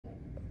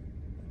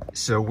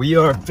So we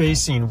are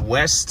facing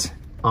west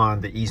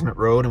on the easement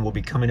road, and we'll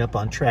be coming up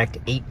on tract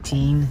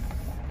 18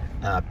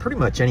 pretty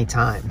much any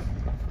time.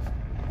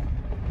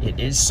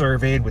 It is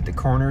surveyed with the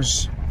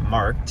corners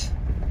marked,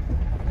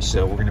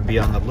 so we're going to be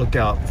on the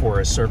lookout for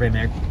a survey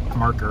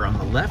marker on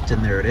the left,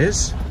 and there it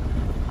is.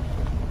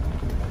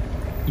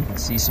 You can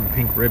see some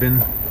pink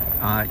ribbon.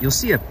 You'll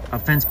see a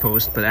fence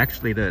post, but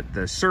actually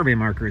the survey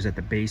marker is at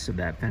the base of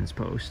that fence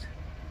post.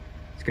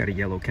 It's got a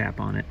yellow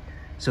cap on it.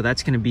 So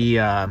that's going to be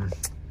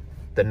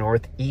the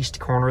northeast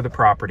corner of the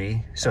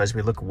property. So as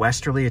we look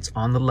westerly, it's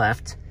on the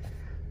left.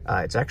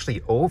 It's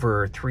actually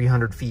over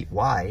 300 feet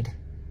wide,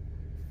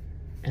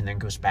 and then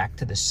goes back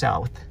to the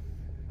south.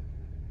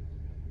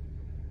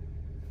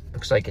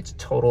 Looks like it's a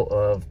total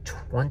of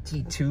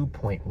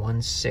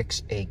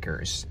 22.16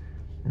 acres.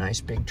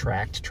 Nice big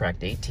tract,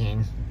 tract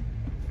 18.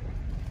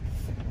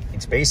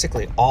 It's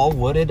basically all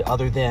wooded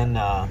other than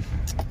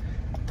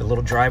the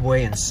little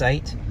driveway in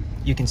sight.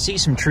 You can see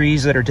some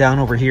trees that are down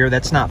over here.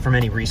 That's not from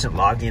any recent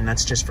logging.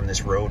 That's just from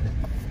this road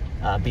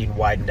being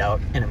widened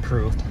out and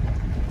improved.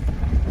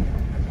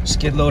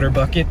 Skid loader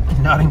bucket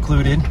not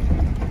included.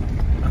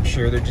 I'm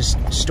sure they're just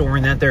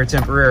storing that there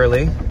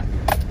temporarily.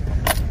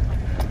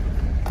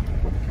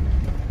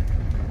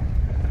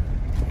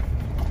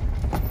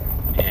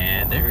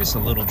 And there's a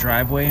little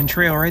driveway and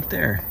trail right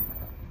there.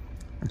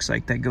 Looks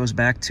like that goes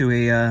back to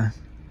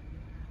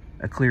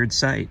a cleared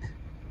site.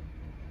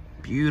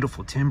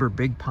 Beautiful timber,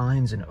 big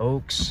pines and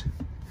oaks.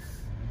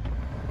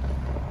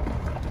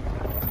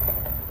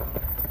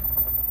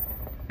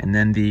 And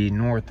then the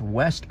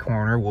northwest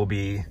corner will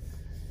be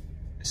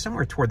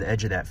somewhere toward the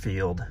edge of that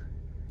field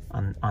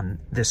on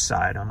this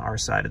side, on our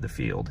side of the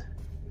field.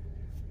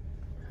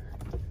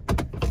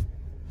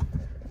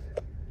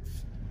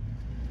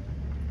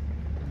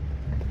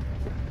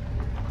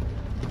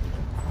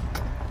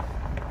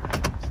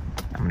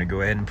 I'm gonna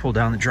go ahead and pull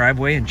down the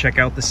driveway and check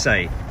out the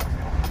site.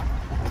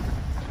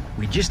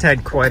 We just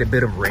had quite a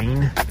bit of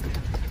rain.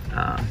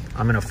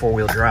 I'm in a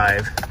four-wheel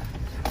drive,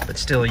 but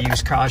still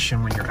use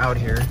caution when you're out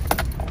here.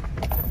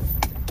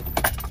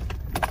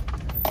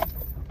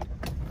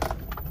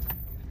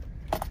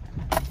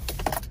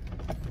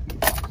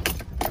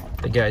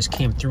 The guys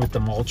came through with the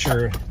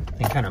mulcher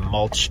and kind of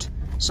mulched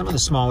some of the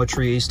smaller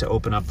trees to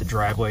open up the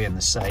driveway and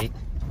the site.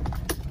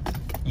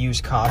 Use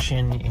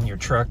caution in your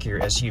truck, your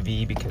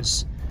SUV,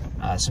 because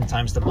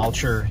sometimes the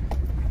mulcher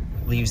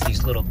leaves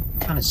these little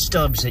kind of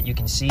stubs that you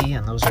can see,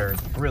 and those are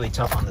really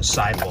tough on the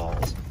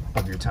sidewalls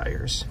of your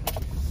tires.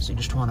 So you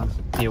just want to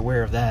be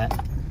aware of that.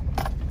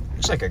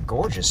 Looks like a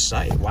gorgeous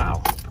site.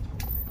 Wow.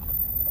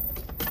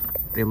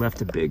 They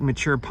left a big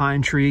mature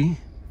pine tree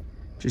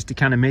just to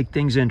kind of make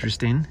things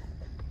interesting.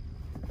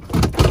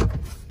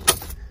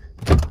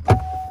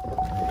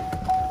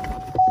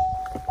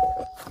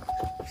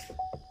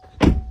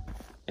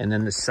 And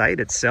then the site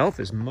itself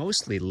is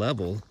mostly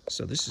level,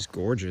 so this is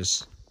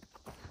gorgeous.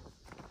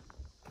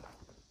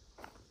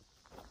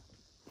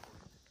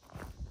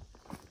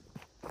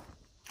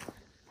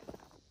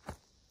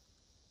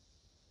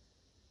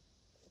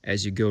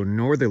 As you go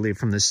northerly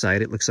from the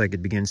site, it looks like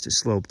it begins to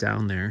slope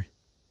down there.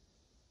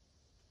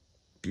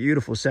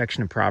 Beautiful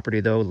section of property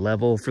though,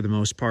 level for the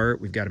most part.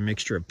 We've got a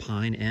mixture of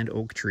pine and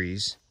oak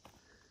trees.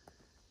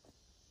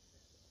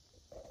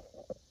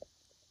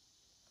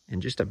 And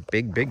just a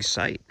big, big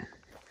site.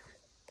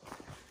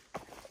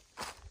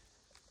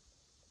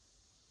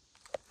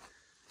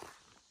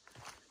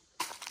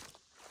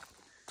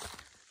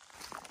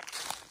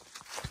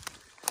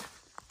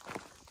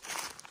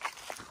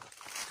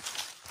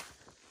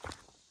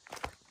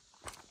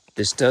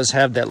 This does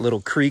have that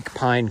little creek,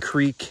 Pine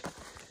Creek,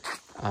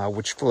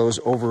 which flows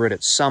over it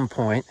at some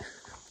point.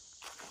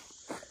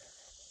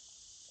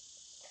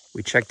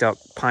 We checked out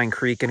Pine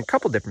Creek in a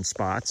couple different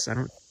spots. I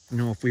don't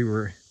know if we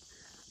were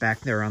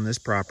back there on this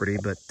property,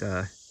 but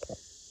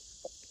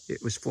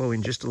it was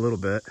flowing just a little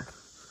bit.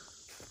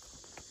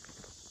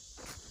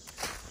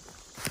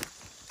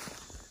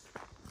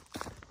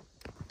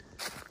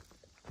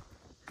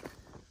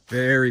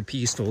 Very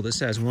peaceful. This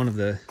has one of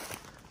the,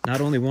 not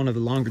only one of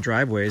the longer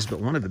driveways, but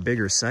one of the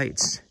bigger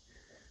sites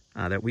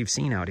that we've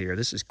seen out here.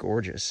 This is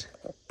gorgeous.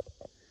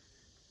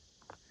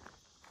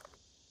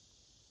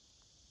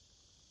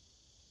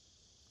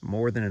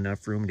 More than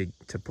enough room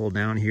to pull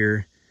down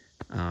here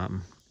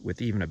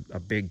with even a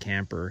big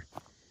camper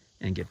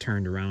and get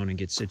turned around and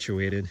get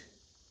situated.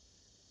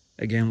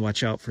 Again,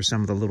 watch out for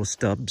some of the little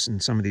stubs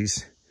and some of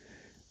these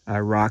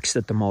rocks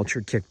that the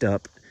mulcher kicked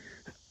up.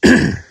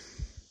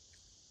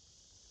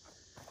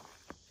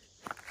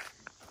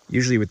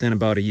 Usually within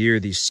about a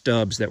year, these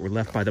stubs that were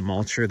left by the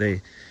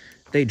mulcher,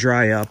 they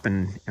dry up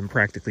and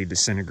practically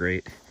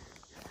disintegrate.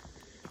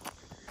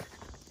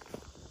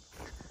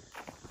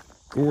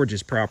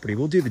 Gorgeous property.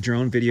 We'll do the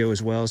drone video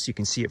as well so you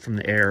can see it from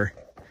the air.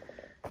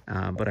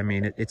 But I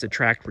mean, it's a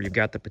tract where you've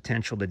got the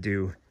potential to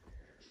do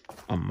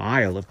a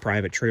mile of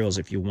private trails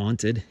if you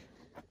wanted.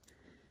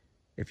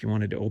 If you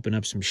wanted to open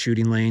up some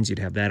shooting lanes, you'd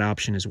have that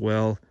option as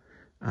well,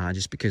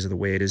 just because of the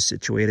way it is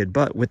situated.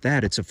 But with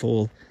that, it's a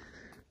full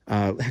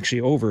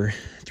actually over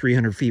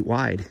 300 feet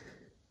wide.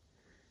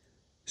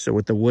 So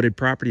with the wooded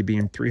property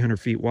being 300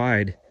 feet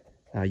wide,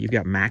 you've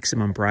got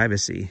maximum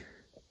privacy.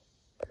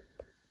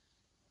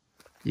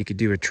 You could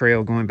do a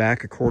trail going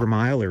back a quarter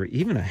mile or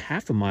even a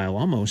half a mile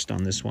almost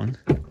on this one.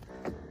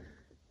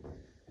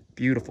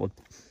 Beautiful,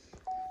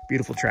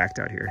 beautiful tract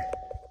out here.